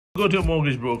Go to a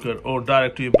mortgage broker or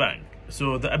direct to your bank.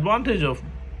 So the advantage of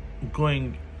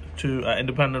going to an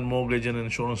independent mortgage and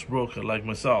insurance broker like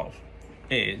myself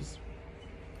is,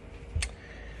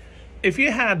 if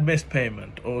you had missed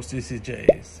payment or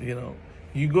CCJs,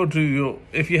 you go to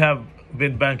if you have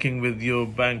been banking with your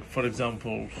bank, for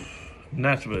example,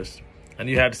 NatWest, and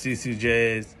you had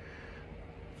CCJs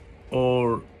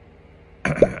or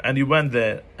and you went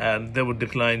there and they would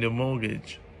decline your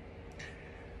mortgage.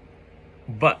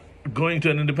 But going to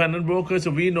an independent broker,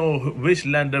 so we know which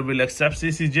lender will accept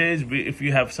CCJs. If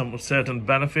you have some certain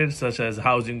benefits, such as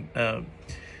housing,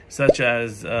 such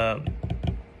as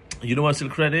universal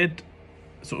credit,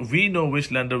 so we know which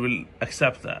lender will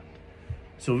accept that.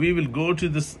 So we will go to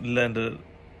this lender,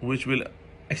 which will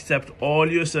accept all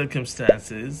your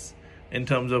circumstances in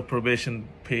terms of probation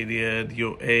period,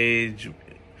 your age,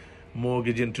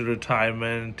 mortgage into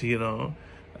retirement,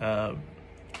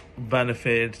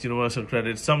 benefits, universal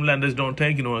credit. Some lenders don't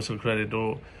take universal credit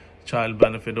or child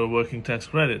benefit or working tax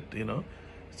credit,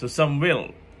 so some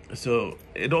will. So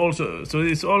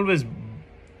it's always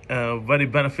very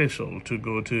beneficial to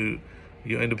go to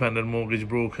your independent mortgage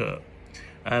broker.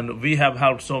 And we have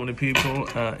helped so many people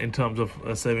in terms of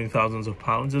saving thousands of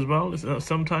pounds as well.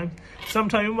 Sometimes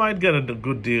you might get a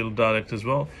good deal direct as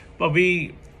well, but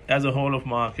we, as a whole of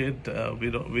market,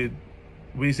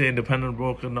 we say independent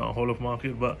broker, not whole of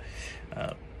market, but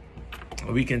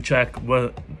we can check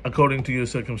according to your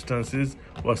circumstances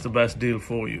what's the best deal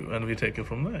for you, and we take it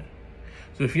from there.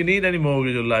 So if you need any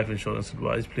mortgage or life insurance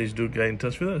advice, please do get in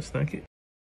touch with us. Thank you.